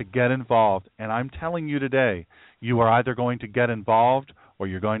to get involved. And I'm telling you today, you are either going to get involved or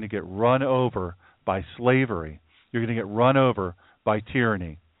you're going to get run over by slavery. You're going to get run over by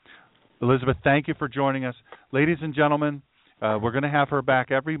tyranny. Elizabeth, thank you for joining us. Ladies and gentlemen, we're going to have her back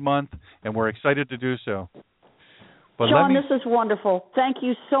every month, and we're excited to do so. But Sean, this is wonderful. Thank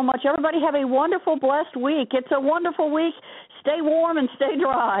you so much. Everybody have a wonderful, blessed week. It's a wonderful week. Stay warm and stay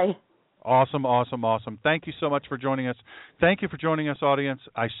dry. Awesome, awesome, awesome. Thank you so much for joining us. Thank you for joining us, audience.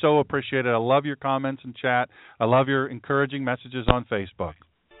 I so appreciate it. I love your comments and chat. I love your encouraging messages on Facebook.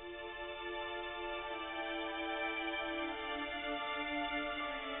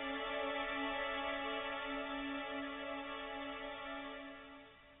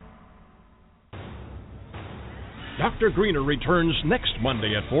 Dr. Greener returns next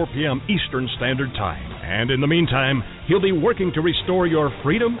Monday at 4 p.m. Eastern Standard Time. And in the meantime, he'll be working to restore your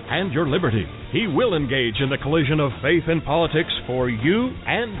freedom and your liberty. He will engage in the collision of faith and politics for you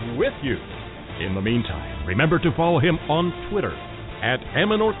and with you. In the meantime, remember to follow him on Twitter at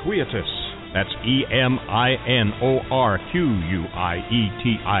 @Eminor Quietus. That's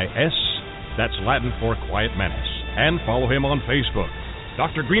EMINORQUIETIS. That's Latin for Quiet Menace. And follow him on Facebook.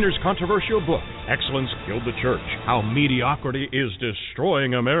 Dr. Greener's controversial book, Excellence Killed the Church, How Mediocrity is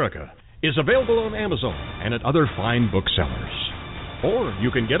Destroying America, is available on Amazon and at other fine booksellers. Or you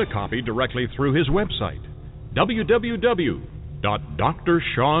can get a copy directly through his website,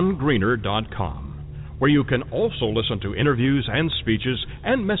 www.drshawngreener.com, where you can also listen to interviews and speeches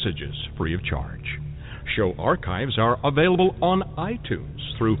and messages free of charge. Show archives are available on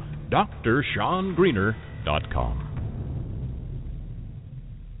iTunes through drshawngreener.com.